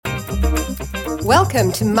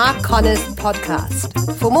Welcome to Mark Connor's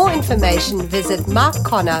podcast. For more information, visit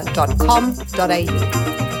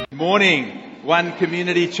markconnor.com.au. Good morning, One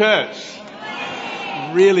Community Church.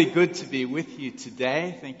 Really good to be with you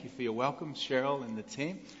today. Thank you for your welcome, Cheryl and the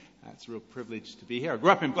team. It's a real privilege to be here. I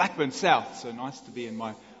grew up in Blackburn South, so nice to be in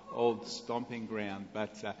my old stomping ground,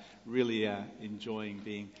 but really enjoying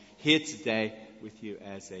being here today with you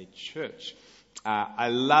as a church. I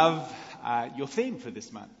love your theme for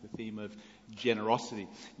this month, the theme of generosity.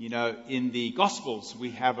 You know, in the Gospels,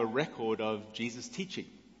 we have a record of Jesus' teaching.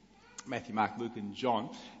 Matthew, Mark, Luke, and John.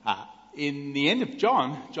 In the end of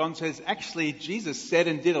John says, actually, Jesus said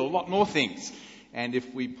and did a lot more things. And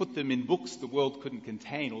if we put them in books, the world couldn't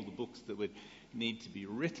contain all the books that would need to be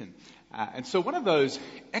written. And so one of those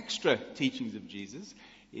extra teachings of Jesus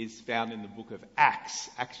is found in the book of Acts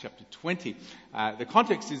chapter 20. The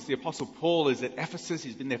context is the Apostle Paul is at Ephesus.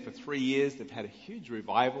 He's been there for 3 years. They've had a huge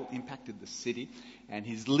revival, impacted the city, and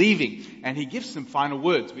he's leaving. And he gives some final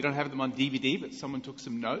words. We don't have them on DVD, but someone took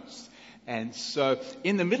some notes. And so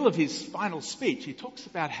in the middle of his final speech, he talks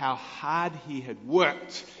about how hard he had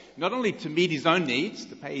worked, not only to meet his own needs,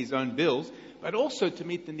 to pay his own bills, but also to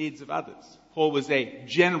meet the needs of others. Paul was a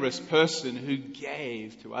generous person who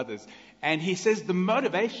gave to others. And he says the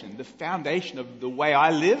motivation, the foundation of the way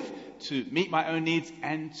I live to meet my own needs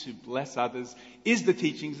and to bless others is the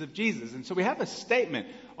teachings of Jesus. And so we have a statement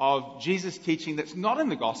of Jesus' teaching that's not in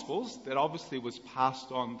the Gospels, that obviously was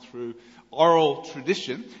passed on through oral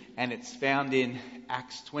tradition, and it's found in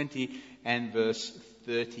Acts 20 and verse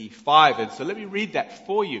 35. And so let me read that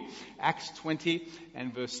for you. Acts 20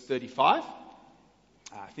 and verse 35.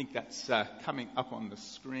 I think that's coming up on the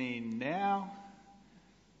screen now.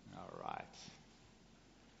 All right.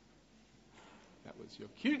 That was your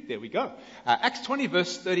cue. There we go. Acts 20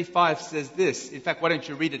 verse 35 says this. In fact, why don't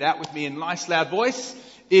you read it out with me in nice loud voice?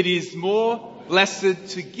 It is more blessed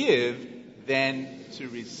to give than to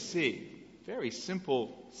receive. Very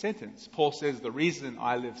simple sentence. Paul says the reason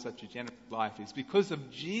I live such a generous life is because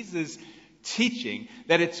of Jesus' teaching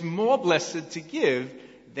that it's more blessed to give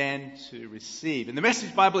than to receive. In the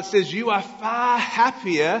Message Bible it says you are far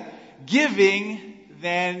happier giving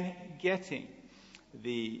than getting.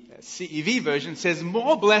 The CEV version says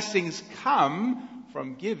more blessings come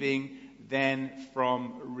from giving than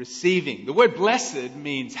from receiving. The word blessed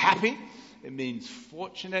means happy. It means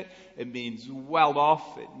fortunate. It means well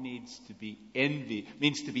off. It means to be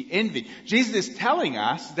envied. Jesus is telling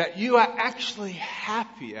us that you are actually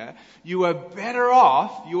happier. You are better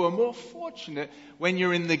off. You are more fortunate when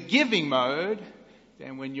you're in the giving mode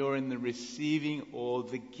than when you're in the receiving or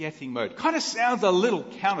the getting mode. Kind of sounds a little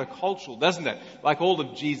countercultural, doesn't it? Like all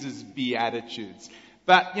of Jesus' Beatitudes.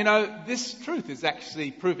 But, you know, this truth is actually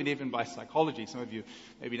proven even by psychology. Some of you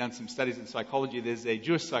maybe done some studies in psychology. There's a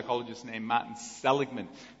Jewish psychologist named Martin Seligman,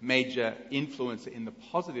 major influencer in the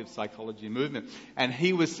positive psychology movement. And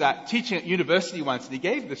he was teaching at university once, and he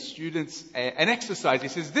gave the students an exercise. He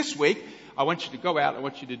says, this week, I want you to go out, I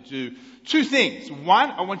want you to do 2 things. One,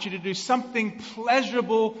 I want you to do something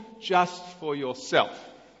pleasurable just for yourself.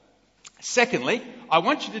 Secondly, I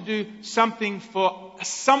want you to do something for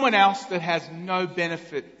someone else that has no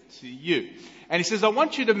benefit to you. And he says, I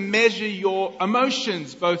want you to measure your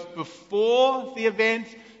emotions both before the event,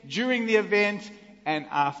 during the event, and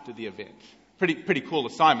after the event. Pretty cool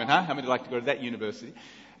assignment, huh? How many would like to go to that university?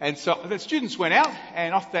 And so the students went out,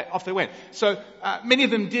 and off they went. So many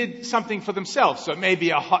of them did something for themselves. So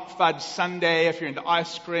maybe a hot fudge sundae if you're into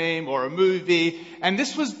ice cream, or a movie. And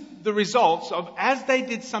this was the results of, as they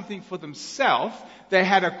did something for themselves, they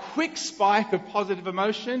had a quick spike of positive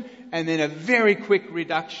emotion and then a very quick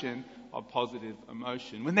reduction of positive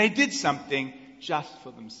emotion when they did something just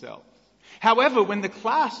for themselves. However, when the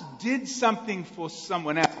class did something for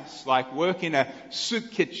someone else, like work in a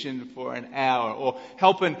soup kitchen for an hour or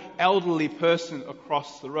help an elderly person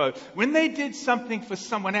across the road, when they did something for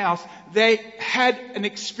someone else, they had an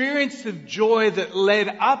experience of joy that led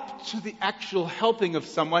up to the actual helping of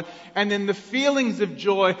someone, and then the feelings of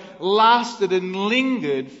joy lasted and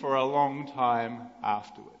lingered for a long time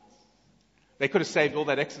afterwards. They could have saved all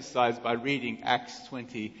that exercise by reading Acts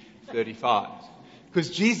 20:35. Because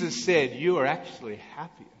Jesus said you are actually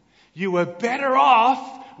happier. You are better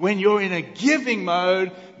off when you're in a giving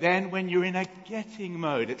mode than when you're in a getting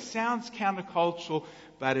mode. It sounds countercultural,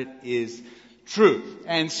 but it is true.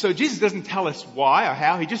 And so Jesus doesn't tell us why or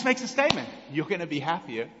how. He just makes a statement. You're going to be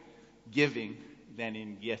happier giving than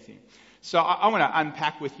in getting. So I want to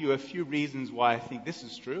unpack with you a few reasons why I think this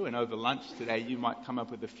is true. And over lunch today, you might come up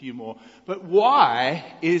with a few more. But why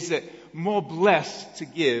is it more blessed to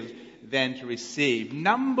give than to receive?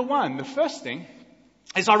 Number one, the first thing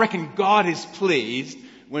is I reckon God is pleased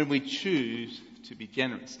when we choose to be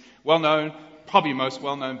generous. Well-known, probably most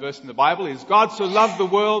well-known verse in the Bible is, God so loved the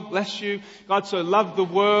world, bless you, God so loved the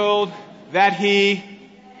world that He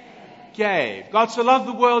gave. God so loved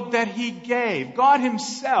the world that He gave. God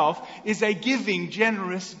Himself is a giving,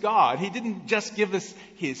 generous God. He didn't just give us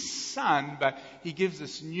His Son, but He gives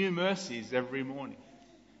us new mercies every morning.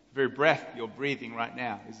 The very breath you're breathing right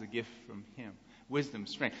now is a gift from Him. Wisdom,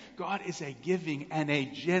 strength. God is a giving and a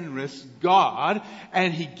generous God,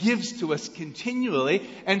 and He gives to us continually.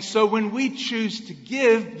 And so when we choose to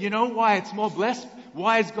give, you know why it's more blessed?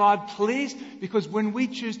 Why is God pleased? Because when we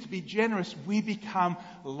choose to be generous, we become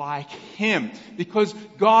like Him. Because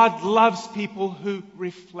God loves people who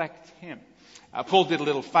reflect Him. Paul did a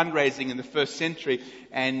little fundraising in the first century,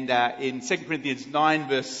 and in 2 Corinthians 9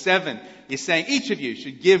 verse 7, he's saying each of you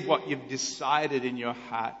should give what you've decided in your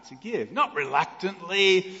heart to give. Not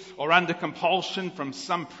reluctantly or under compulsion from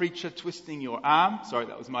some preacher twisting your arm. Sorry,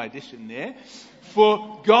 that was my addition there.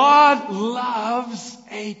 For God loves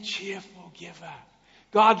a cheerful giver.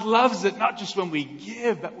 God loves it not just when we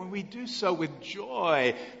give, but when we do so with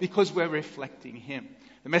joy because we're reflecting Him.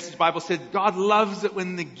 The Message Bible says God loves it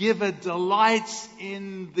when the giver delights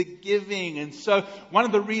in the giving. And so one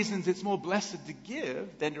of the reasons it's more blessed to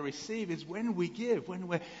give than to receive is when we give, when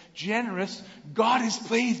we're generous, God is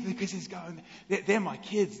pleased because He's going, they're my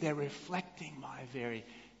kids, they're reflecting my very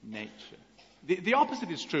nature. The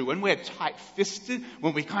opposite is true. When we're tight-fisted,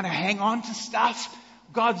 when we kind of hang on to stuff,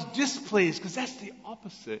 God's displeased because that's the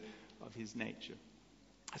opposite of His nature.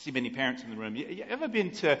 I see many parents in the room. You ever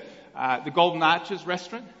been to the Golden Arches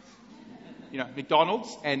restaurant? You know,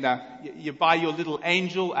 McDonald's, and you buy your little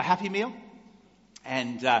angel a Happy Meal,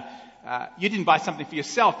 and you didn't buy something for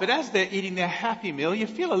yourself, but as they're eating their Happy Meal, you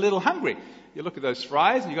feel a little hungry. You look at those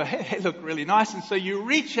fries and you go, hey, they look really nice, and so you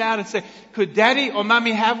reach out and say, could Daddy or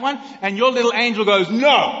Mummy have one? And your little angel goes,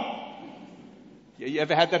 no! You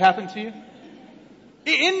ever had that happen to you?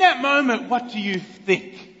 In that moment, what do you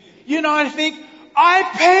think? You know, I think, I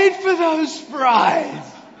paid for those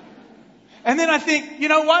fries. And then I think, you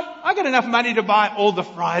know what? I got enough money to buy all the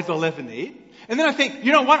fries I'll ever need. And then I think,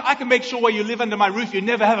 you know what? I can make sure while you live under my roof, you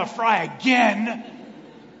never have a fry again.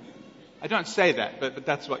 I don't say that, but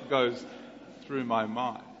that's what goes through my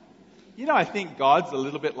mind. You know, I think God's a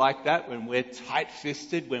little bit like that when we're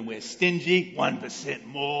tight-fisted, when we're stingy, 1%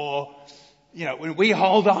 more. You know, when we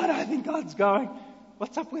hold on, I think God's going,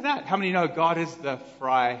 what's up with that? How many know God is the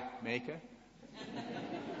fry maker?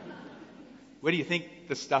 Where do you think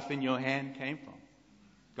the stuff in your hand came from?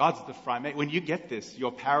 God's the fry maker. When you get this,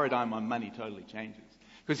 your paradigm on money totally changes.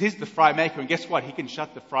 Because He's the fry maker, and guess what? He can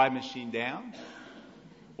shut the fry machine down.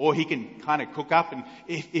 Or He can kind of cook up, and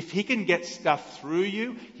if He can get stuff through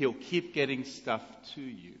you, He'll keep getting stuff to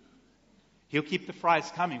you. He'll keep the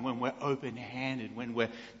fries coming when we're open-handed, when we're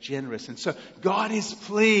generous. And so God is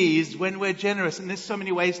pleased when we're generous. And there's so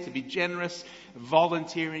many ways to be generous.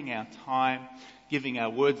 Volunteering our time, giving our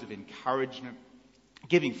words of encouragement,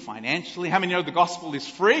 giving financially. How many know the gospel is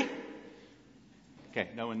free? Okay,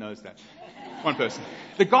 no one knows that. One person.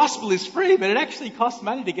 The gospel is free, but it actually costs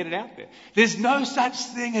money to get it out there. There's no such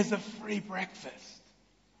thing as a free breakfast.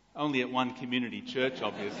 Only at one community church,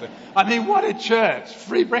 obviously. I mean, what a church.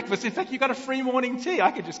 Free breakfast. In fact, you got a free morning tea.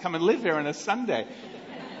 I could just come and live here on a Sunday.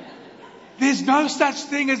 There's no such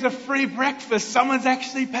thing as a free breakfast. Someone's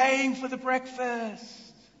actually paying for the breakfast.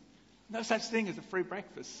 No such thing as a free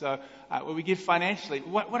breakfast. So when we give financially,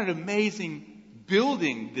 what an amazing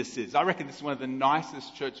building this is. I reckon this is one of the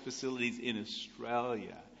nicest church facilities in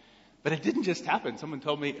Australia. But it didn't just happen. Someone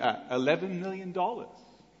told me $11 million.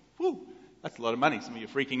 Whew. That's a lot of money. Some of you are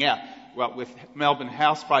freaking out. Well, with Melbourne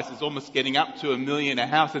house prices almost getting up to $1 million a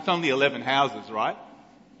house, it's only 11 houses, right?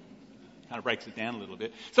 Kind of breaks it down a little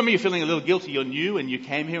bit. Some of you are feeling a little guilty. You're new and you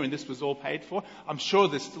came here and this was all paid for. I'm sure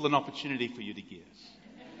there's still an opportunity for you to give.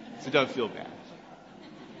 So don't feel bad.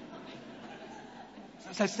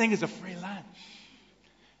 No such thing as a free lunch.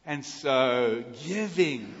 And so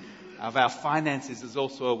giving of our finances is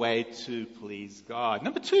also a way to please God.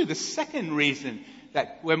 Number two, the second reason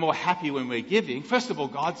that we're more happy when we're giving. First of all,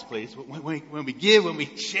 God's pleased. When we give, when we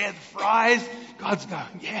share the fries, God's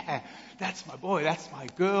going, yeah, that's my boy, that's my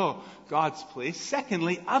girl. God's pleased.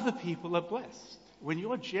 Secondly, other people are blessed. When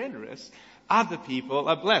you're generous, other people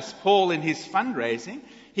are blessed. Paul, in his fundraising,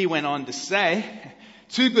 he went on to say,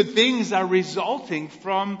 two good things are resulting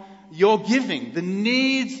from your giving. The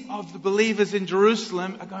needs of the believers in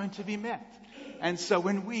Jerusalem are going to be met. And so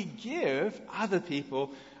when we give, other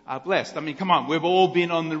people are blessed. I mean, come on, we've all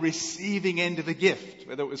been on the receiving end of a gift,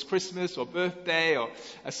 whether it was Christmas or birthday or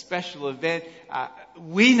a special event.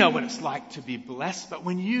 We know what it's like to be blessed, but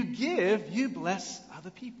when you give, you bless other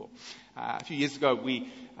people. A few years ago,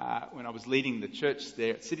 when I was leading the church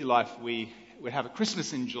there at City Life, we would have a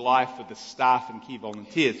Christmas in July for the staff and key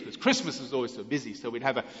volunteers, because Christmas is always so busy. So we'd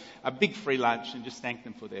have a big free lunch and just thank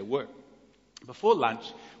them for their work. Before lunch,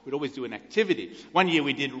 we'd always do an activity. One year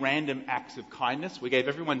we did random acts of kindness. We gave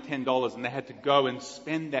everyone $10 and they had to go and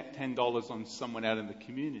spend that $10 on someone out in the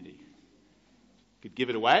community. Could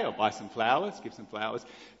give it away or buy some flowers, give some flowers.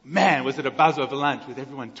 Man, was it a buzz over lunch with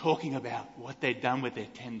everyone talking about what they'd done with their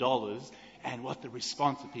 $10 and what the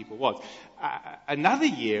response of people was. Another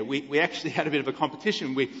year, we actually had a bit of a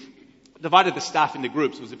competition. We divided the staff into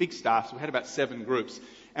groups. It was a big staff, so we had about 7 groups.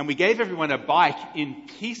 And we gave everyone a bike in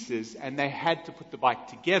pieces, and they had to put the bike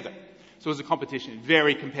together. So it was a competition,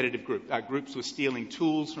 very competitive group. Groups were stealing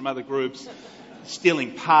tools from other groups,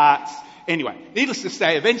 stealing parts. Anyway, needless to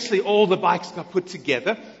say, eventually all the bikes got put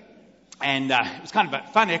together. And it was kind of a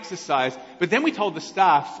fun exercise. But then we told the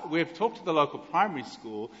staff, we've talked to the local primary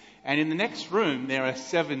school, and in the next room there are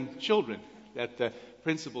 7 children that the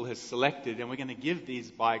principal has selected, and we're going to give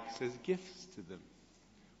these bikes as gifts to them.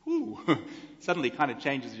 Whew. Suddenly kind of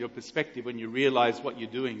changes your perspective when you realize what you're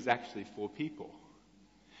doing is actually for people.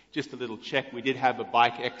 Just a little check. We did have a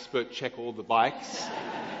bike expert check all the bikes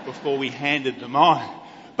before we handed them on.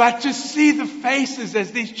 But to see the faces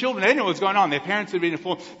as these children, they didn't know what was going on. Their parents had been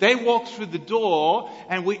informed. They walked through the door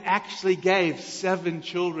and we actually gave 7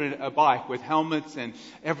 children a bike with helmets and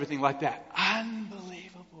everything like that.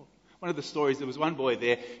 Unbelievable. One of the stories, there was one boy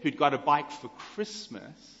there who'd got a bike for Christmas.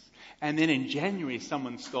 And then in January,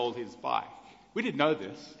 someone stole his bike. We didn't know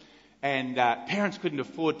this. And parents couldn't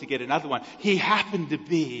afford to get another one. He happened to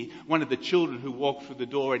be one of the children who walked through the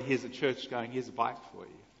door, and here's a church going, here's a bike for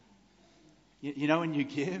you. You know, when you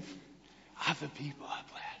give, other people are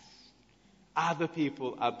blessed. Other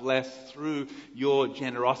people are blessed through your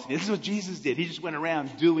generosity. This is what Jesus did. He just went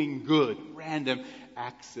around doing good, random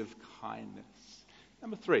acts of kindness.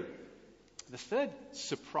 Number 3, the third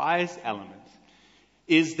surprise element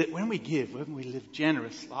is that when we give, when we live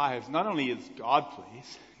generous lives, not only is God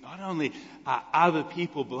pleased, not only are other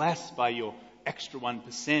people blessed by your extra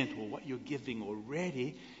 1% or what you're giving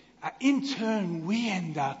already, in turn we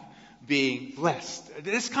end up being blessed.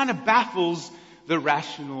 This kind of baffles the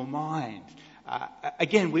rational mind.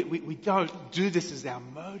 Again, we don't do this as our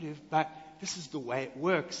motive, but this is the way it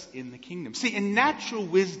works in the kingdom. See, in natural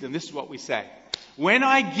wisdom, this is what we say. When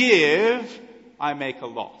I give, I make a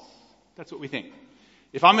loss. That's what we think.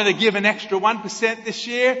 If I'm going to give an extra 1% this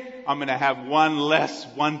year, I'm going to have one less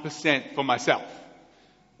 1% for myself.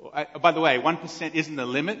 By the way, 1% isn't the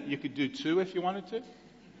limit. You could do 2 if you wanted to.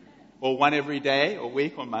 Or 1 every day or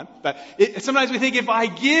week or month. But sometimes we think if I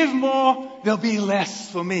give more, there'll be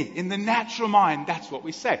less for me. In the natural mind, that's what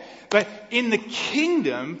we say. But in the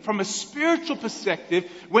kingdom, from a spiritual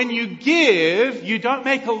perspective, when you give, you don't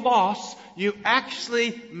make a loss. You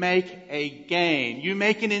actually make a gain. You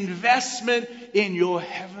make an investment in your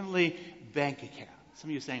heavenly bank account. Some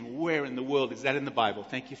of you are saying, where in the world is that in the Bible?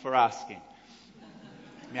 Thank you for asking.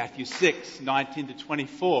 Matthew 6, 19 to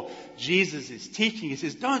 24. Jesus is teaching. He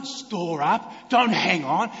says, don't store up. Don't hang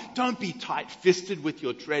on. Don't be tight-fisted with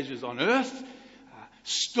your treasures on earth.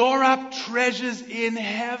 Store up treasures in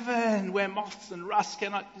heaven where moths and rust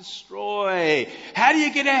cannot destroy. How do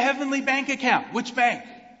you get a heavenly bank account? Which bank?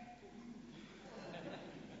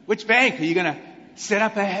 Which bank are you going to set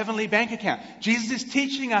up a heavenly bank account? Jesus is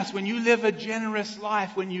teaching us when you live a generous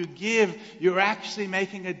life, when you give, you're actually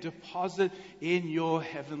making a deposit in your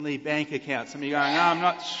heavenly bank account. Some of you are going, I'm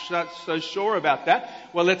not so sure about that.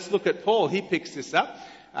 Well, let's look at Paul. He picks this up.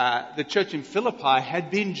 The church in Philippi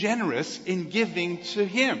had been generous in giving to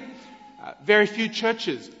him. Very few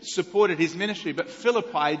churches supported his ministry, but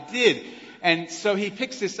Philippi did. And so he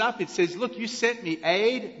picks this up. It says, look, you sent me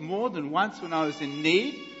aid more than once when I was in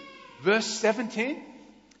need. Verse 17,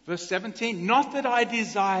 not that I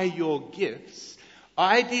desire your gifts,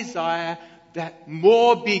 I desire that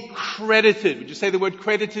more be credited. Would you say the word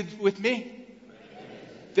credited with me?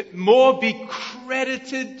 That more be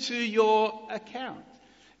credited to your account.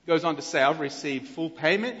 He goes on to say, I've received full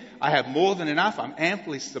payment. I have more than enough. I'm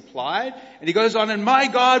amply supplied. And he goes on, and my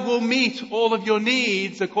God will meet all of your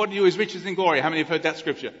needs according to his riches and glory. How many have heard that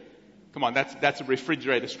scripture? Come on, that's a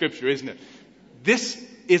refrigerator scripture, isn't it? This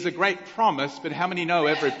is a great promise, but how many know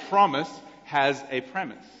every promise has a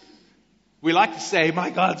premise? We like to say, my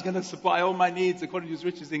God's going to supply all my needs according to his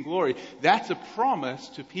riches in glory. That's a promise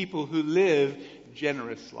to people who live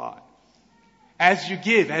generous lives. As you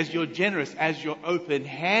give, as you're generous, as you're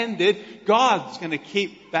open-handed, God's going to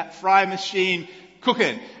keep that fry machine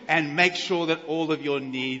cooking and make sure that all of your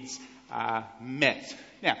needs are met.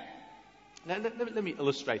 Now, let me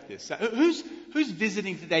illustrate this. Who's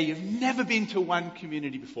visiting today? You've never been to one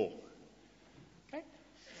community before. Okay?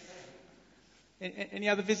 Any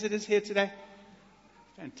other visitors here today?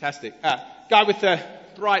 Fantastic. Guy with the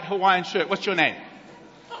bright Hawaiian shirt. What's your name?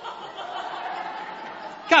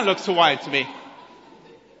 Kind of looks Hawaiian to me.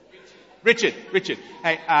 Richard.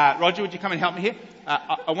 Hey, Roger, would you come and help me here?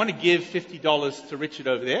 I want to give $50 to Richard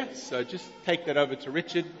over there. So just take that over to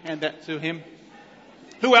Richard. Hand that to him.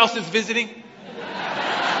 Who else is visiting?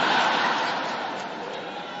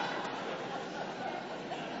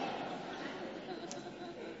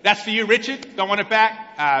 That's for you, Richard. Don't want it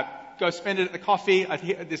back. Go spend it at the coffee.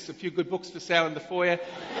 There's a few good books for sale in the foyer.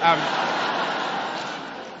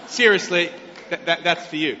 Seriously, that's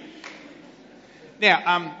for you.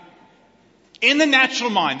 Now, in the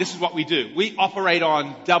natural mind, this is what we do. We operate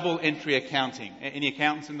on double entry accounting. Any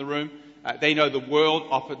accountants in the room? They know the world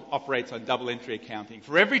operates on double entry accounting.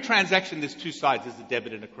 For every transaction, there's two sides. There's a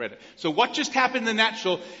debit and a credit. So what just happened in the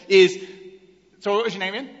natural is... So what was your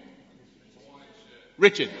name again?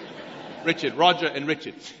 Richard, Roger and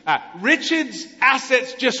Richard. Richard's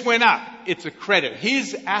assets just went up. It's a credit.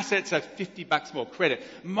 His assets are $50 more credit.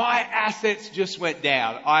 My assets just went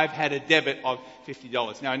down. I've had a debit of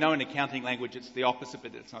 $50. Now, I know in accounting language it's the opposite,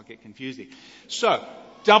 but let's not get confusing. So,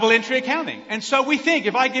 double entry accounting. And so we think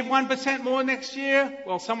if I give 1% more next year,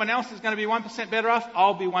 well, someone else is going to be 1% better off.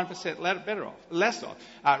 I'll be 1% less off.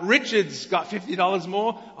 Richard's got $50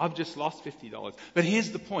 more. I've just lost $50. But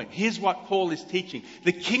here's the point. Here's what Paul is teaching.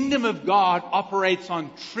 The kingdom of God operates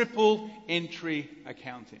on triple entry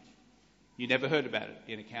accounting. You never heard about it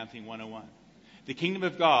in Accounting 101. The kingdom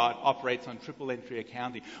of God operates on triple entry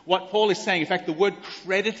accounting. What Paul is saying, in fact, the word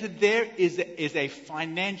credited there is a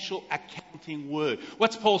financial accounting word.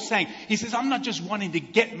 What's Paul saying? He says, I'm not just wanting to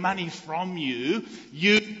get money from you.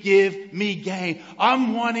 You give me gain.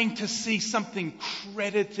 I'm wanting to see something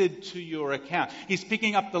credited to your account. He's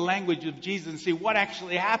picking up the language of Jesus and see what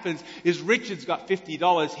actually happens is Richard's got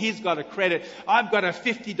 $50. He's got a credit. I've got a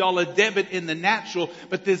 $50 debit in the natural,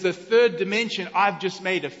 but there's a third dimension. I've just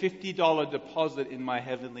made a $50 deposit in my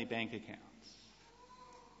heavenly bank accounts.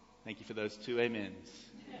 Thank you for those two amens.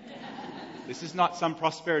 This is not some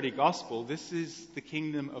prosperity gospel. This is the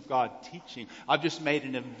kingdom of God teaching. I've just made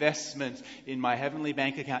an investment in my heavenly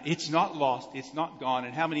bank account. It's not lost. It's not gone.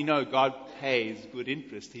 And how many know God pays good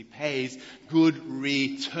interest? He pays good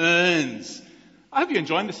returns. I hope you're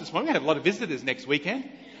enjoying this morning. We're going to have a lot of visitors next weekend.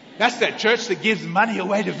 That's that church that gives money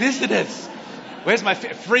away to visitors. Where's my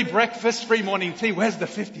free breakfast, free morning tea? Where's the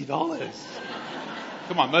 $50?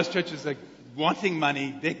 Come on, most churches are wanting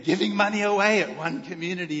money. They're giving money away at One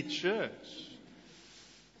Community Church.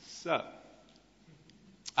 So,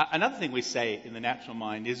 another thing we say in the natural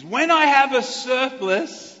mind is, when I have a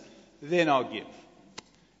surplus, then I'll give.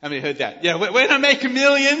 How many heard that? Yeah, when I make $1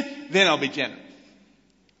 million, then I'll be generous.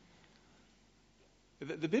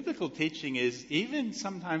 The biblical teaching is, even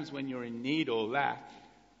sometimes when you're in need or lack,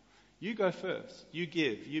 you go first. You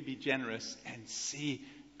give. You be generous and see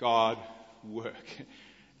God work.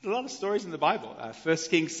 There's a lot of stories in the Bible. 1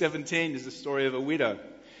 Kings 17 is the story of a widow.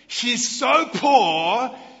 She's so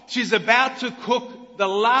poor, she's about to cook the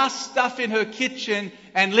last stuff in her kitchen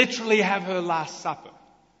and literally have her last supper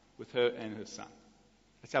with her and her son.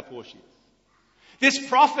 That's how poor she is. This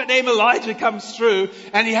prophet named Elijah comes through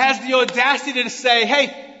and he has the audacity to say,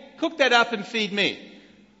 hey, cook that up and feed me.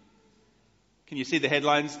 Can you see the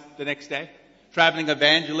headlines the next day? Traveling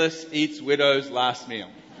evangelist eats widow's last meal.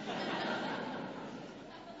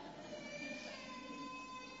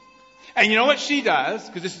 And you know what she does?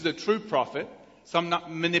 Because this is a true prophet, some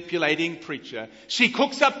not manipulating preacher. She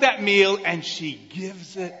cooks up that meal and she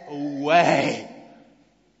gives it away.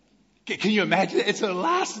 Can you imagine? It's her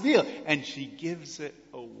last meal and she gives it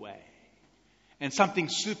away. And something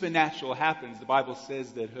supernatural happens. The Bible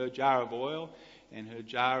says that her jar of oil and her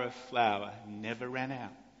jar of flour never ran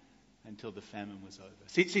out until the famine was over.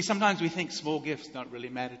 See, sometimes we think small gifts don't really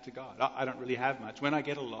matter to God. I don't really have much. When I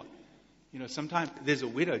get a lot. You know, sometimes there's a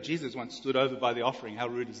widow. Jesus once stood over by the offering. How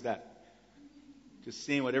rude is that? Just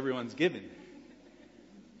seeing what everyone's given.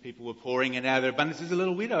 People were pouring in out of their abundance. There's a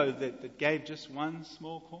little widow that gave just one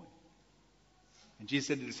small coin. And Jesus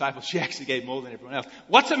said to the disciples, she actually gave more than everyone else.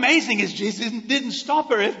 What's amazing is Jesus didn't stop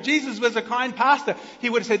her. If Jesus was a kind pastor, he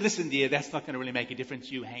would have said, listen, dear, that's not going to really make a difference.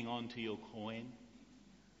 You hang on to your coin.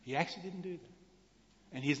 He actually didn't do that.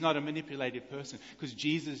 And he's not a manipulative person, because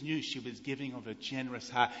Jesus knew she was giving of a generous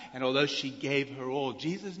heart. And although she gave her all,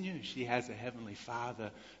 Jesus knew she has a heavenly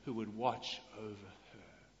Father who would watch over her.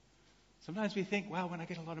 Sometimes we think, well, when I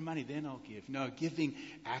get a lot of money, then I'll give. No, giving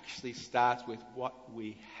actually starts with what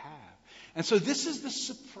we have. And so this is the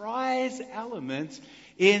surprise element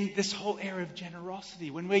in this whole area of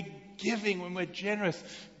generosity. When we're giving, when we're generous,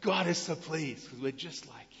 God is so pleased because we're just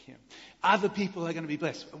like Him. Other people are going to be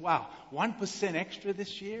blessed. Wow, 1% extra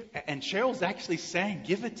this year? And Cheryl's actually saying,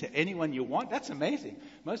 give it to anyone you want? That's amazing.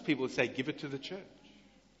 Most people would say, give it to the church.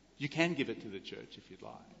 You can give it to the church if you'd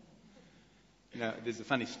like. You know, there's a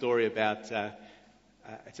funny story about,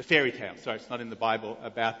 it's a fairy tale, sorry, it's not in the Bible,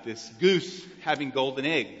 about this goose having golden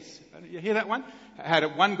eggs. You hear that one?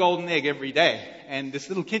 Had one golden egg every day. And this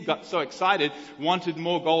little kid got so excited, wanted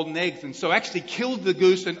more golden eggs, and so actually killed the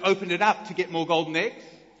goose and opened it up to get more golden eggs.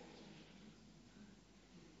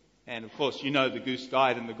 And of course, you know, the goose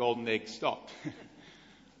died and the golden egg stopped.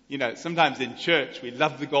 You know, sometimes in church we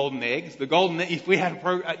love the golden eggs. If we had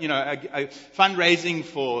a fundraising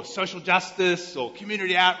for social justice or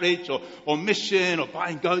community outreach or mission or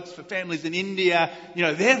buying goats for families in India, you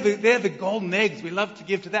know, they're the golden eggs. We love to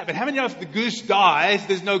give to that. But how many know if the goose dies,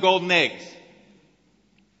 there's no golden eggs?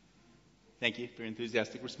 Thank you for your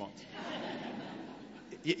enthusiastic response.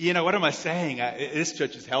 You know, what am I saying? This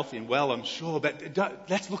church is healthy and well, I'm sure, but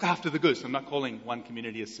let's look after the goose. I'm not calling one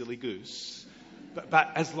community a silly goose.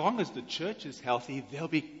 But as long as the church is healthy, there'll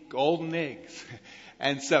be golden eggs.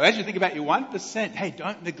 And so as you think about your 1%, hey,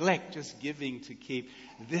 don't neglect just giving to keep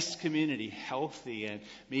this community healthy and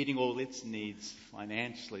meeting all its needs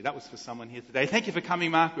financially. That was for someone here today. Thank you for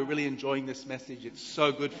coming, Mark. We're really enjoying this message. It's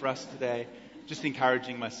so good for us today. Just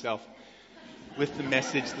encouraging myself with the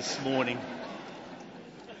message this morning.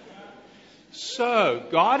 So,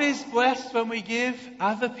 God is blessed when we give.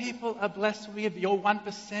 Other people are blessed when we give. Your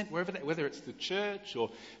 1%, whether it's the church or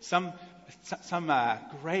some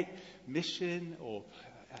great mission or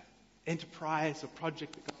enterprise or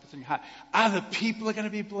project that God puts in your heart. Other people are going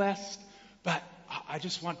to be blessed. But I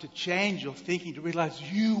just want to change your thinking to realize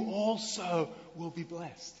you also will be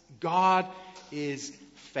blessed. God is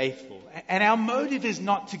faithful. And our motive is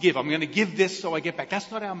not to give. I'm going to give this so I get back.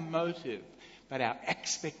 That's not our motive. But our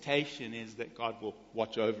expectation is that God will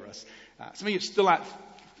watch over us. Some of you still aren't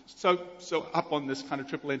so up on this kind of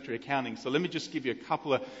triple entry accounting. So let me just give you a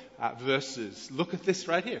couple of verses. Look at this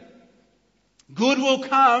right here. Good will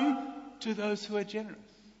come to those who are generous.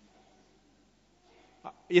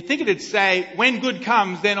 You'd think it'd say, when good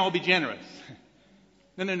comes, then I'll be generous.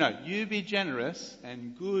 No. You be generous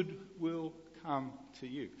and good will come to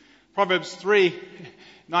you. Proverbs 3,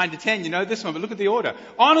 9-10, you know this one, but look at the order.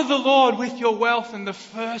 Honor the Lord with your wealth and the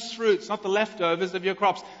first fruits, not the leftovers of your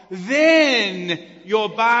crops. Then your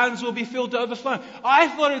barns will be filled to overflowing. I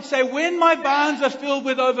thought it'd say, when my barns are filled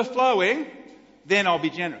with overflowing, then I'll be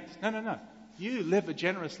generous. No. You live a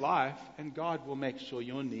generous life and God will make sure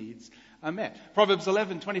your needs are met. Proverbs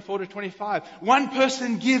 11, 24-25. One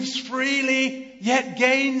person gives freely, yet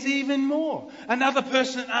gains even more. Another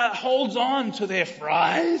person holds on to their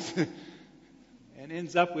fries and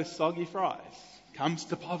ends up with soggy fries. Comes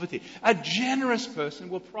to poverty. A generous person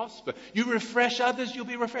will prosper. You refresh others, you'll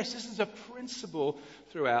be refreshed. This is a principle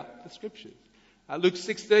throughout the Scriptures. Luke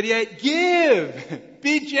 6:38. Give!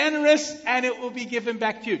 Be generous and it will be given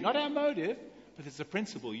back to you. Not our motive, but it's a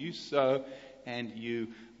principle. You sow and you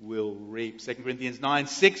will reap. 2 Corinthians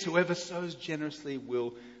 9:6, whoever sows generously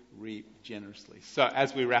will reap generously. So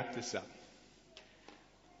as we wrap this up,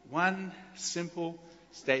 one simple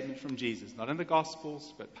statement from Jesus, not in the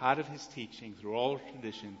Gospels, but part of his teaching through all of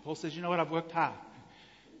tradition. Paul says, you know what, I've worked hard.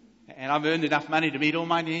 And I've earned enough money to meet all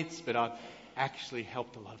my needs, but I've actually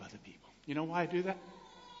helped a lot of other people. You know why I do that?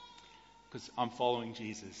 Because I'm following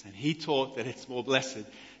Jesus. And he taught that it's more blessed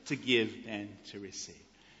to give than to receive.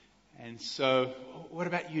 And so, what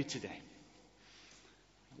about you today?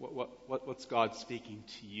 What's God speaking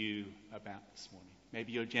to you about this morning?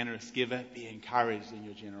 Maybe you're a generous giver. Be encouraged in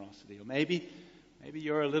your generosity. Or maybe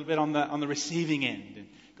you're a little bit on the receiving end, and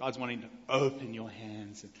God's wanting to open your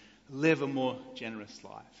hands and live a more generous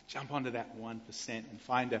life. Jump onto that 1% and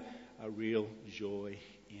find a real joy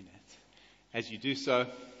in it. As you do so,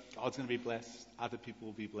 God's going to be blessed. Other people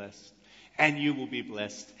will be blessed, and you will be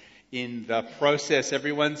blessed in the process.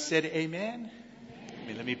 Everyone said amen?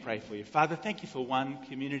 Let me pray for you. Father, thank you for One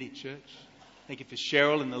Community Church. Thank you for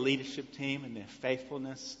Cheryl and the leadership team and their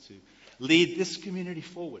faithfulness to lead this community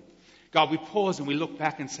forward. God, we pause and we look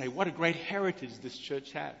back and say, what a great heritage this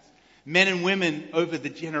church has. Men and women over the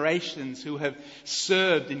generations who have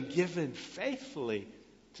served and given faithfully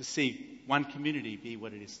to see One Community be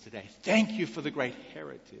what it is today. Thank you for the great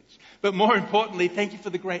heritage. But more importantly, thank you for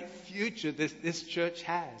the great future this church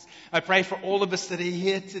has. I pray for all of us that are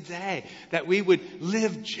here today, that we would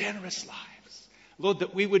live generous lives. Lord,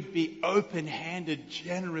 that we would be open-handed,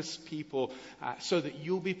 generous people so that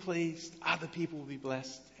you'll be pleased, other people will be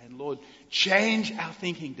blessed. And Lord, change our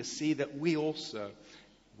thinking to see that we also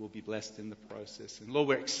will be blessed in the process. And Lord,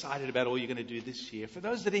 we're excited about all you're going to do this year. For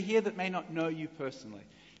those that are here that may not know you personally,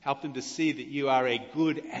 help them to see that you are a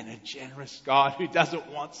good and a generous God who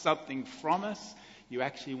doesn't want something from us. You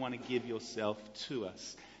actually want to give yourself to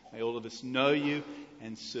us. May all of us know you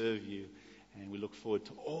and serve you. And we look forward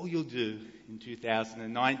to all you'll do in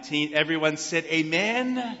 2019. Everyone said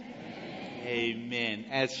amen? Amen. Amen.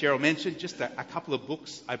 As Cheryl mentioned, just a couple of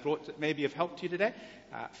books I brought that maybe have helped you today.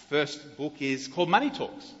 First book is called Money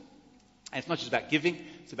Talks. And it's not just about giving,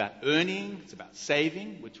 it's about earning, it's about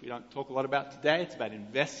saving, which we don't talk a lot about today. It's about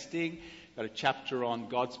investing. Got a chapter on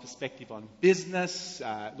God's perspective on business.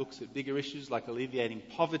 Looks at bigger issues like alleviating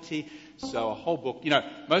poverty. So a whole book. You know,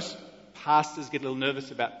 most pastors get a little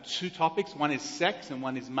nervous about two topics. One is sex and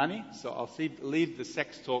one is money. So I'll leave the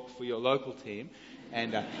sex talk for your local team.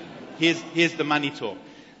 And here's the money talk.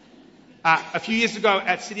 A few years ago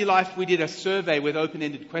at City Life, we did a survey with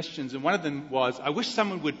open-ended questions. And one of them was, I wish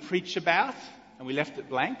someone would preach about, and we left it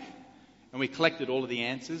blank. And we collected all of the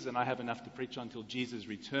answers, and I have enough to preach on until Jesus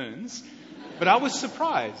returns. But I was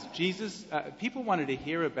surprised. People wanted to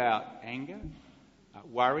hear about anger,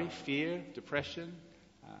 worry, fear, depression,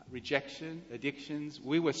 rejection, addictions.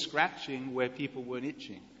 We were scratching where people weren't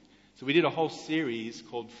itching. So we did a whole series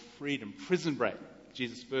called Freedom, Prison Break.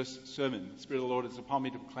 Jesus' first sermon, the Spirit of the Lord is upon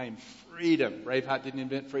me to proclaim freedom. Braveheart didn't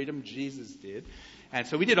invent freedom, Jesus did. And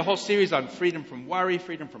so we did a whole series on freedom from worry,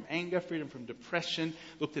 freedom from anger, freedom from depression.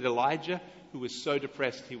 Looked at Elijah, who was so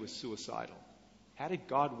depressed he was suicidal. How did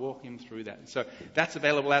God walk him through that? And so that's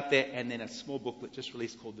available out there. And then a small booklet just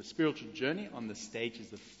released called The Spiritual Journey on the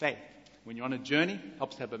Stages of Faith. When you're on a journey, it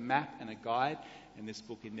helps to have a map and a guide, and this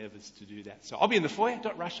book endeavors to do that. So I'll be in the foyer.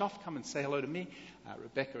 Don't rush off. Come and say hello to me.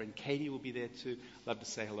 Rebecca and Katie will be there too. Love to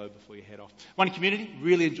say hello before you head off. One Community,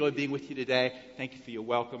 really enjoyed being with you today. Thank you for your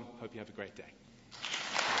welcome. Hope you have a great day.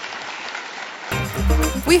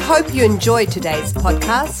 We hope you enjoyed today's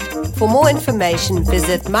podcast. For more information,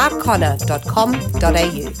 visit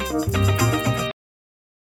markconnor.com.au.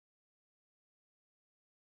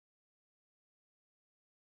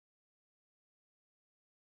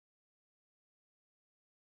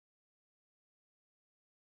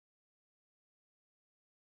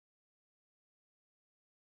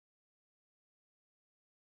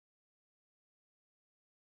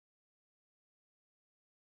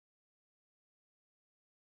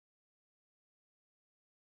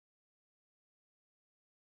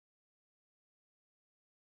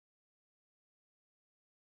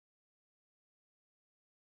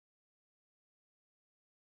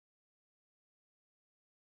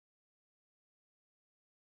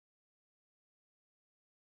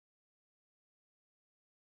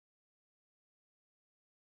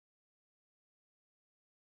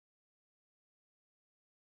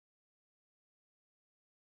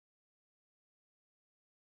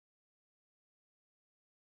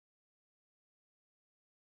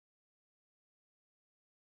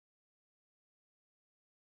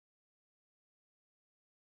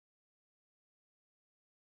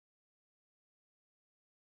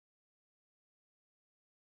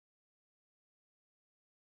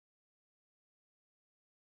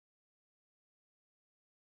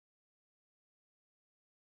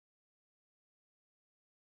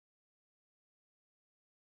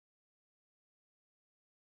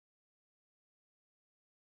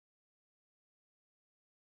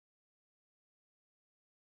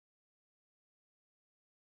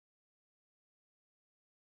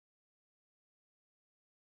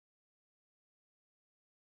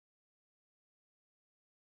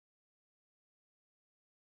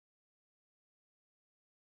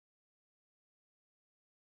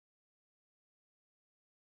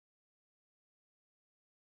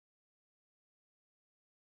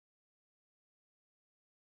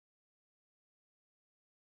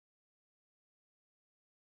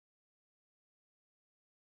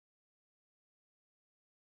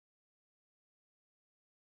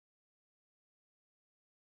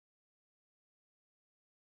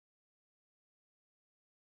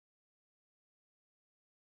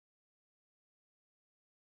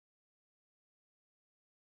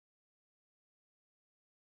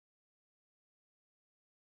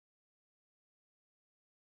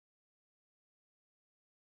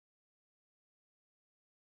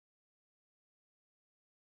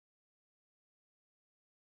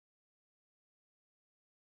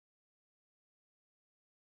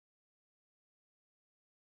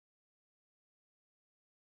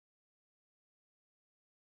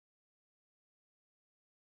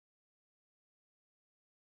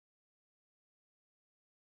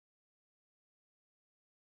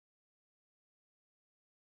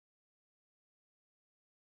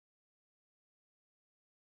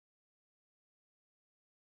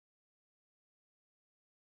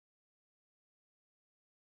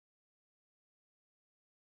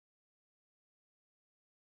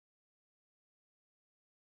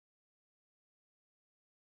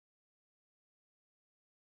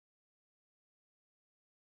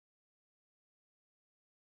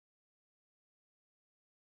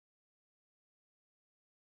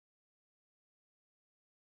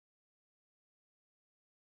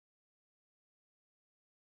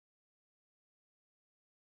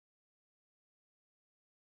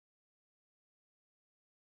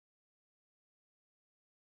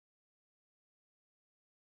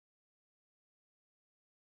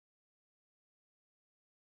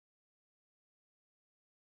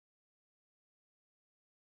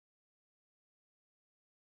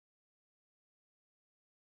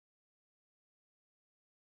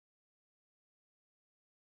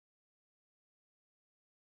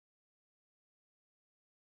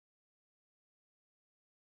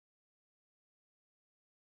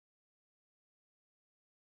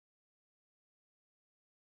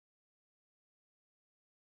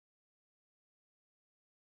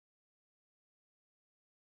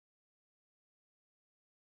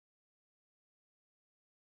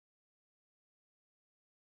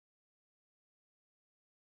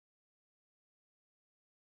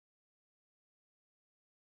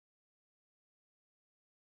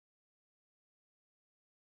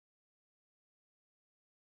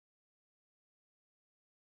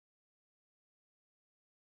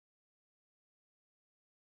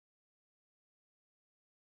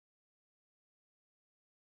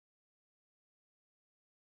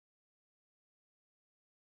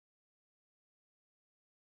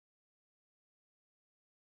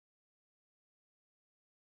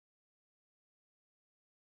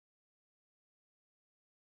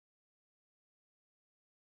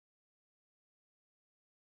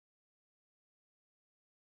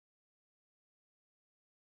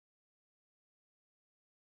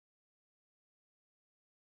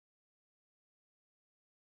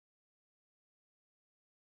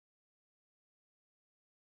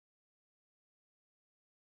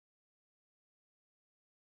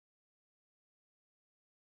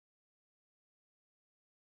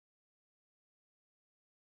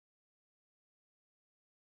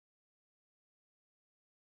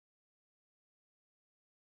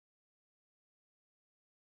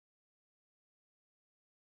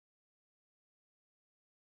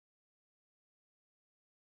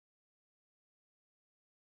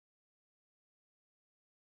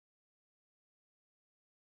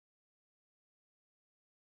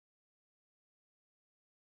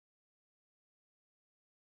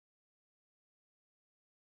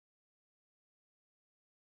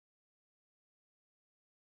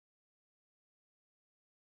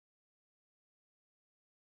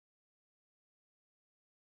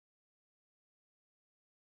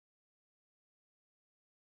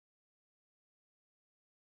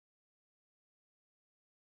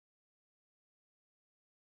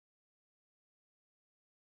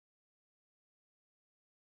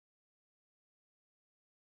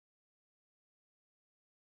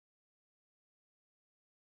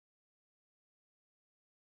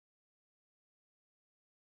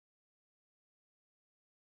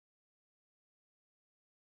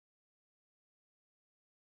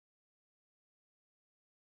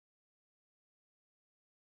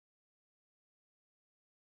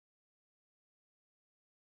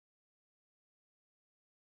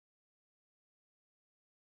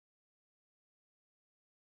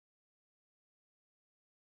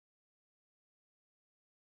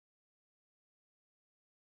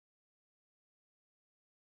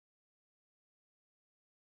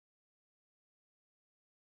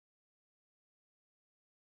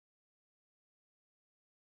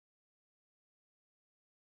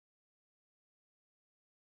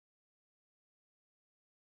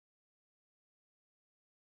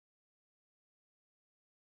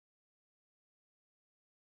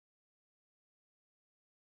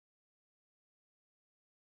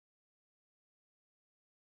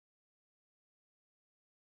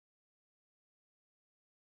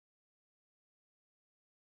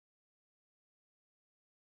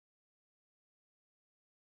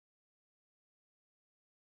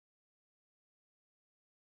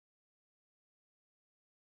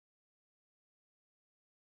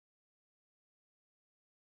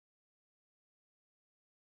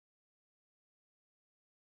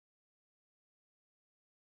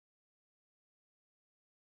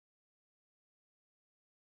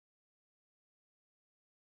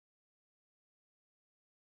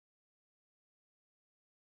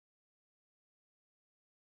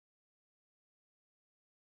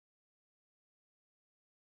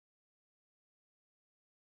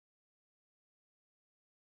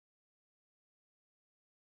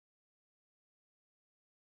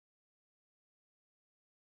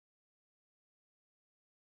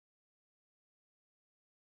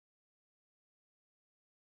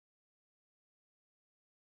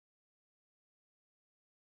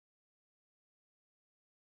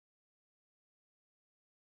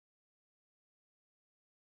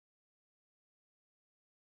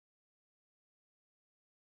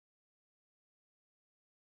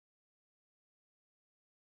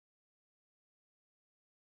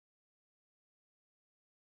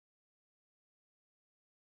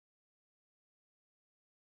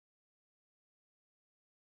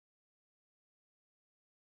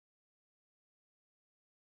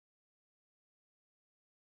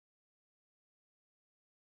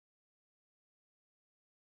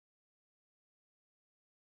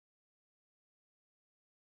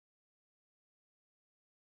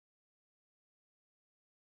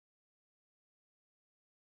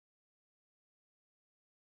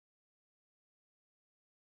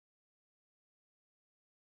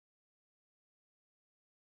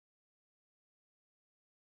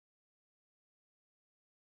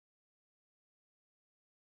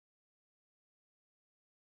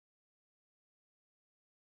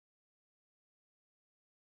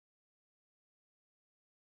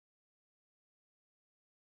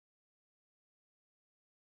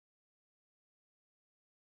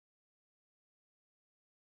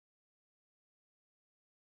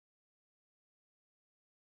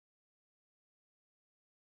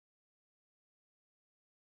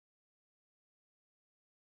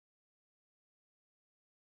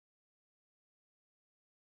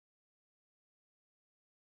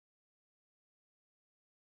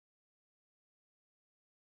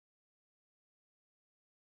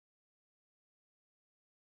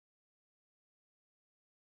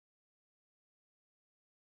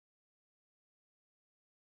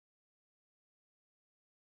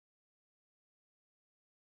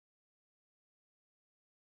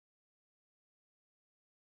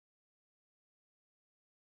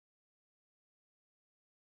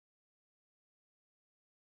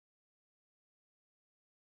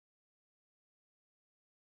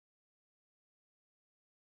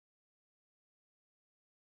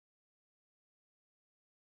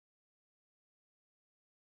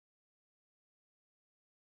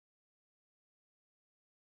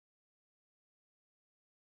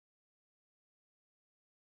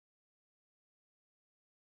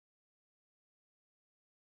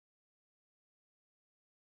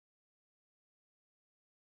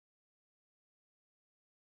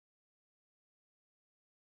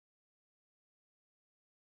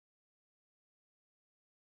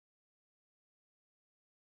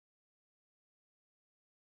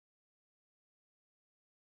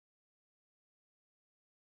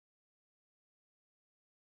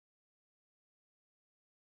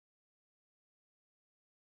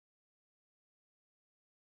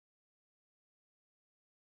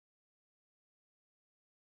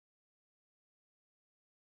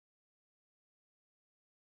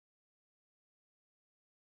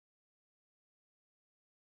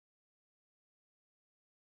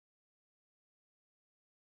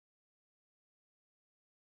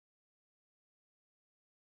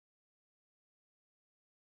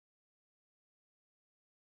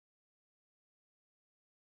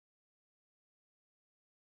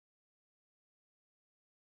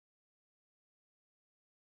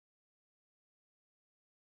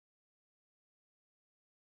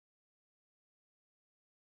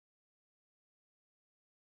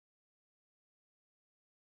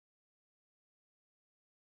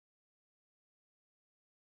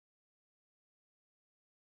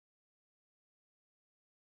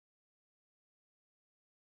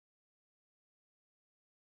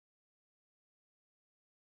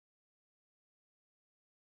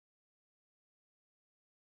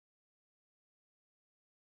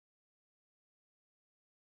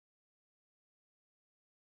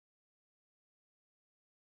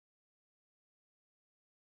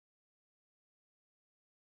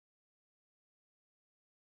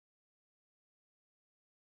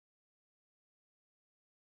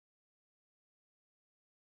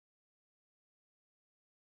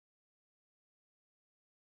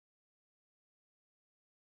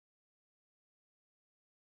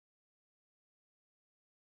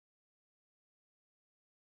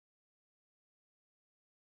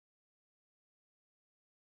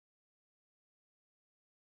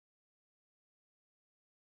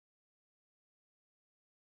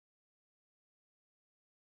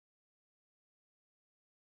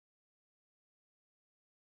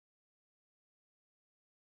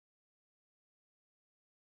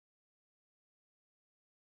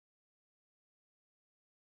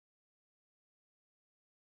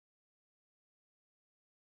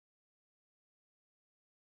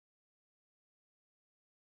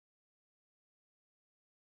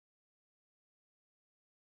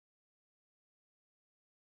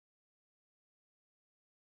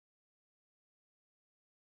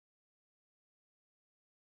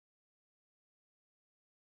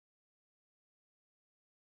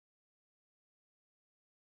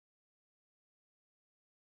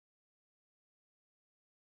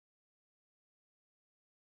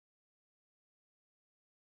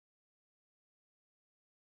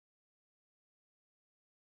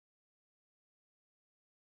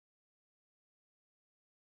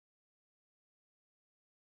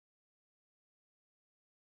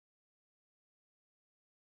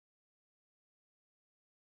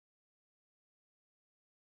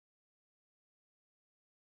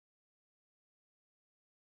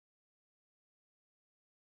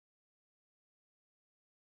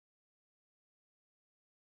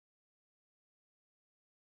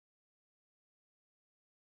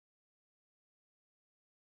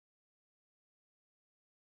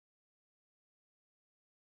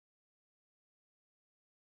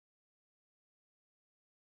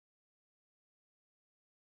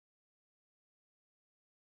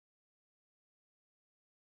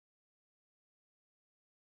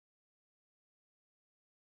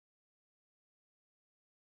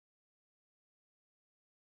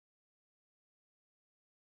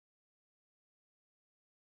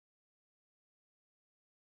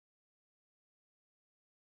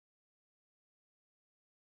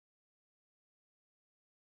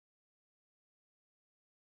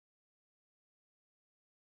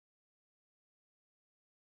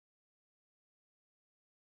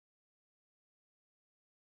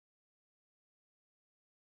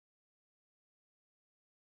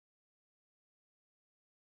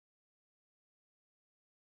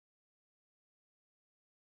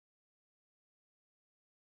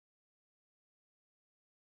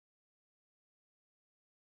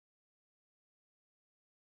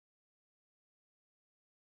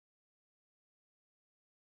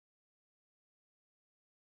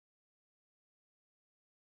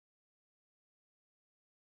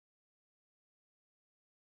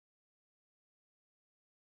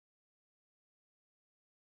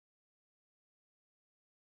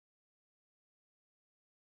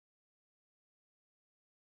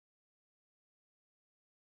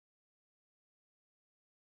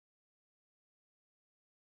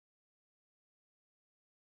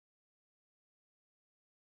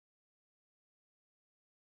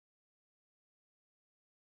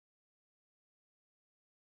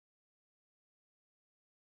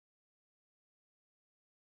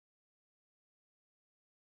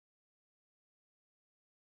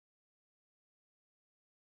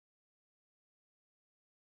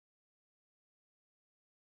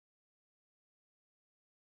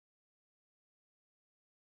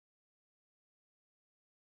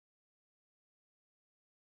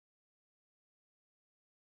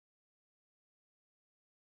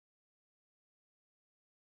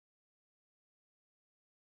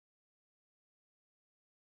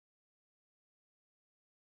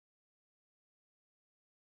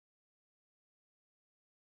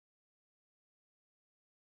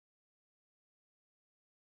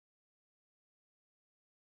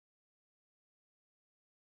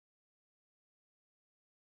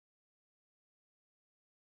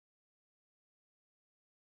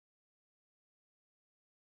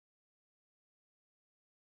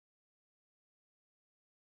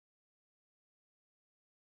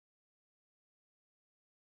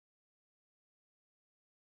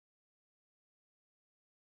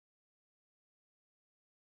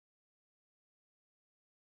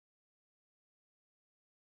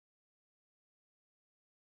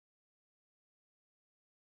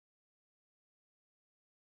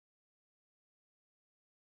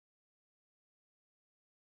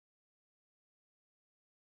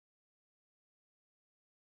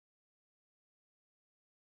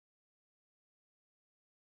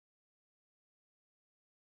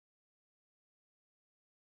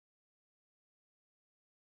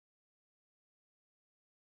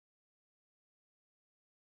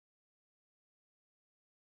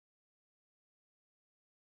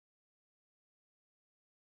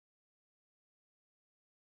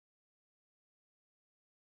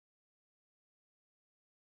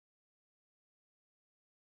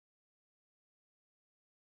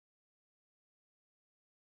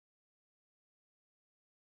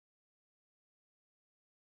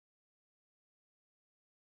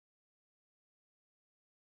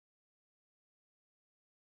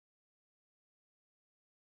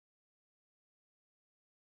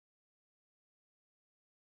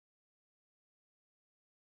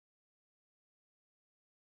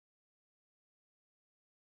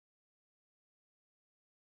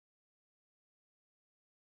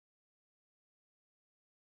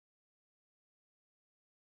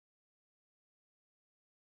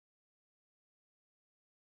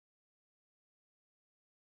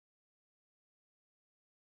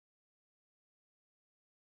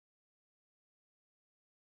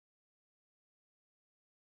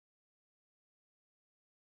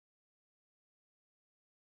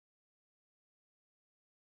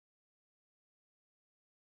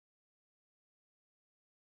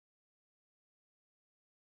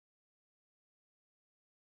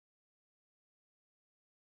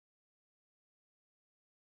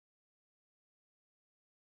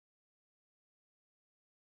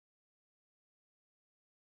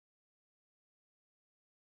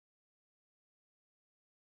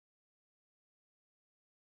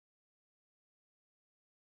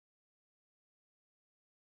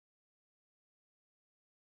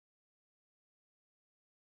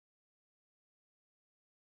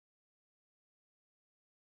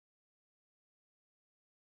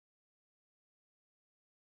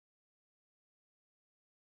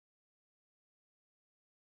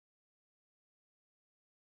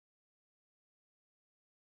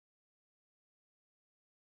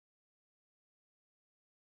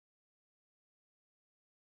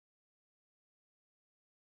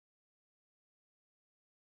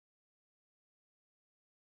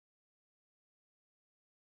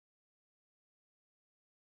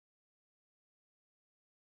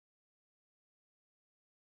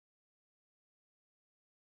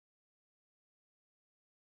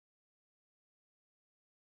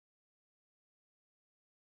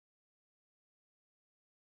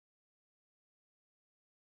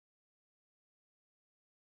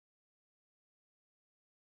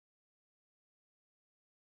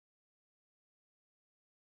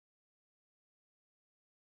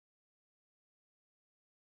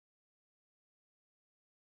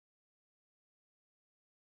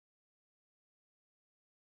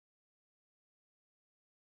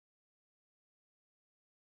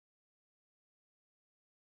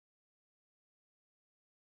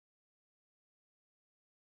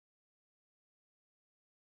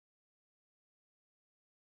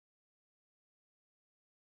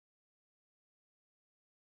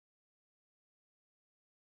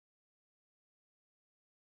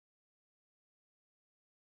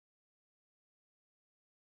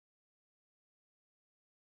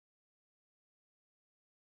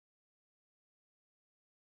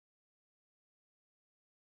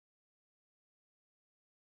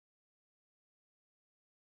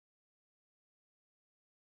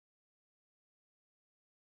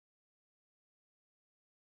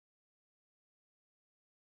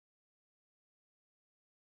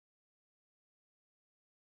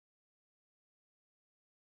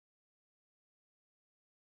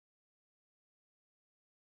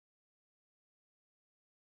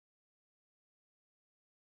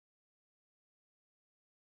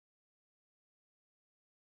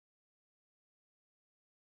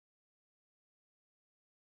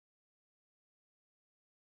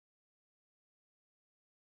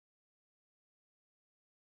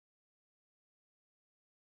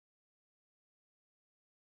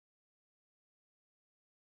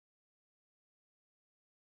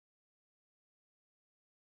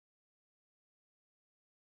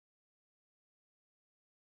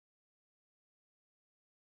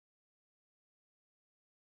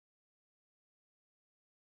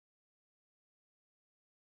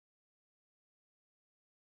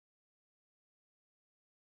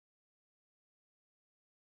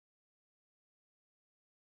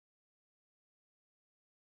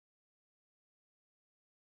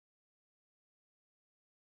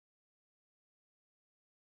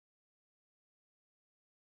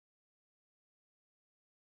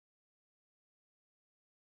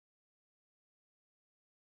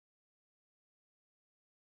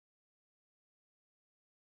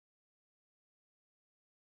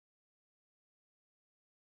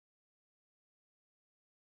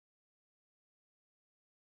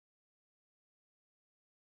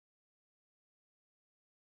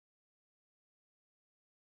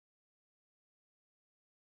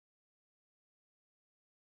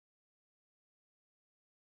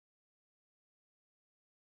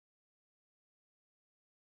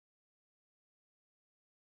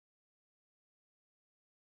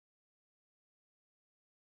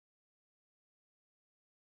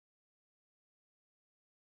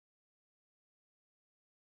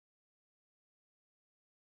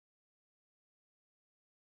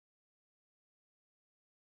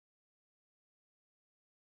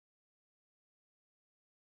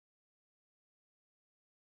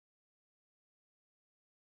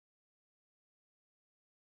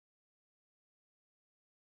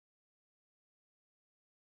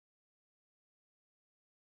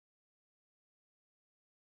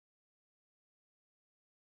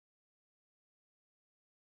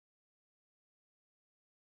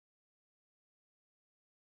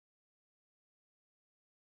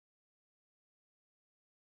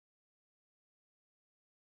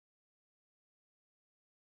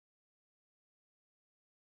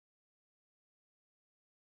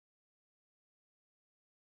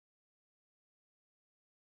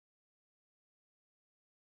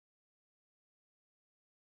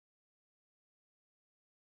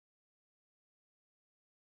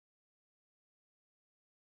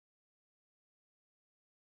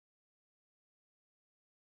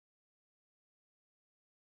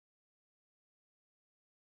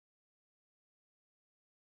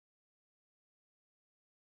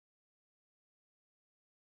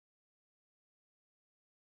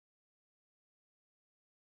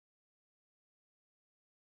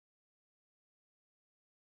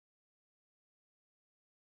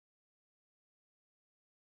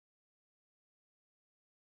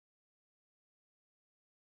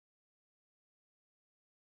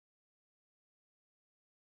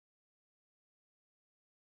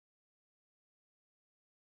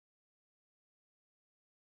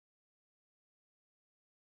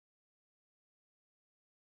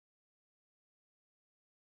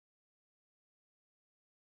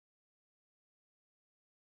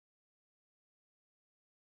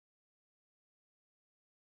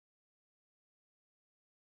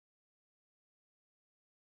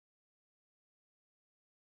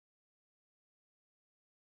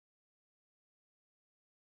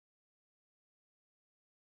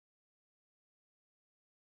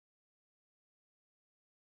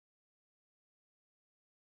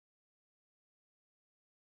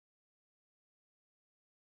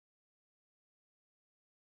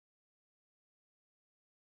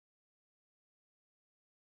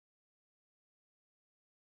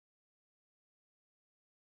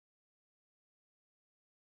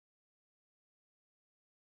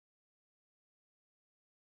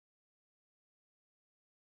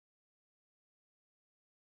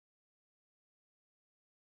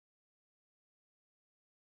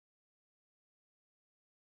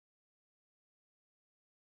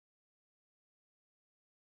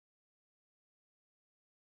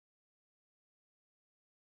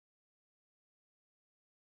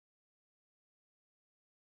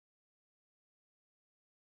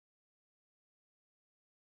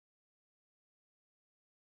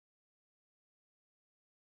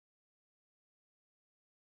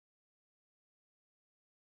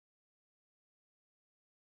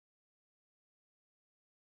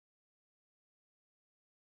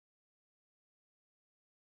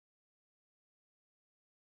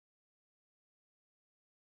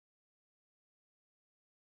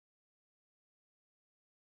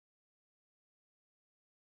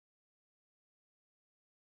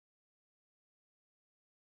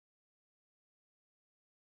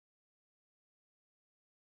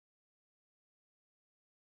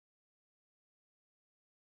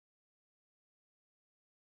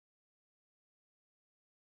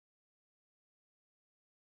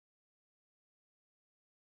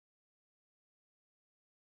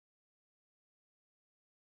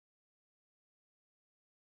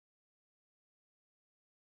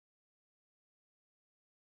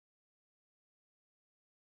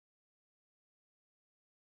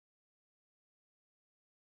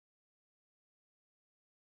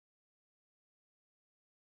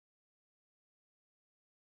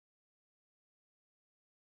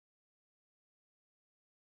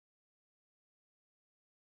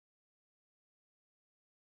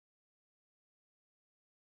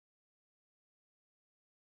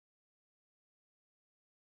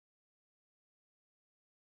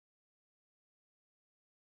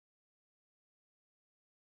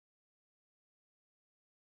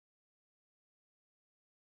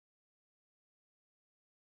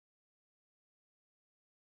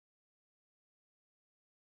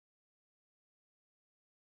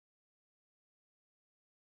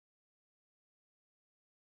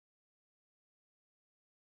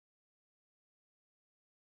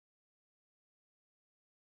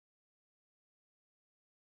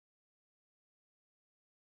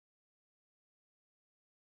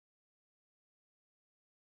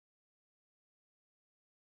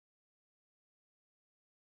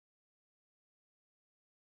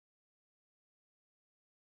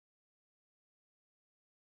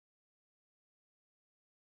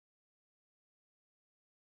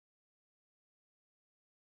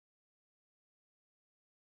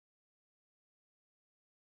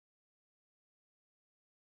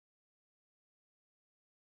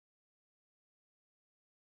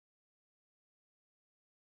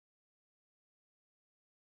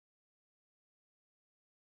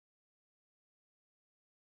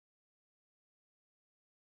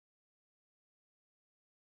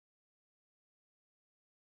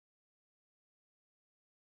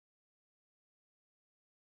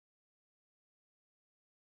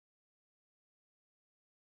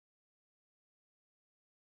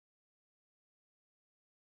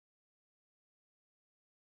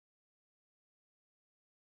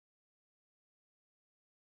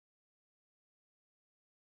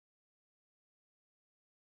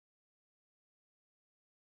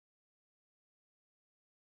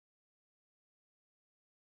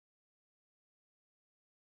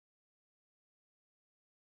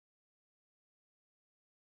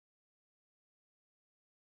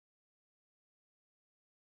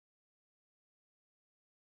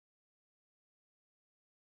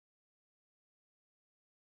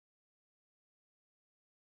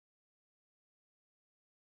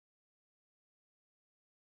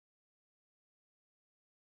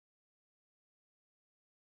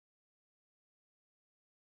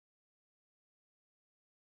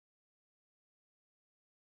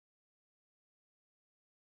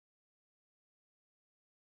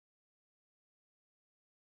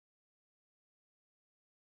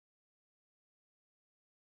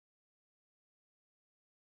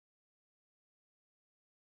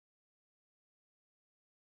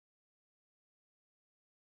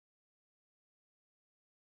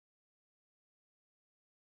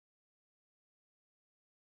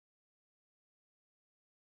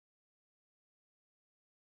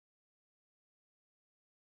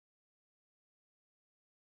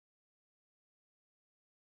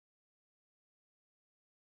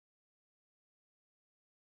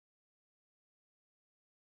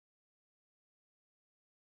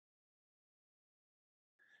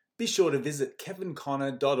 Be sure to visit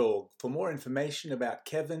kevinconnor.org for more information about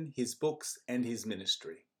Kevin, his books, and his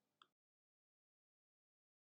ministry.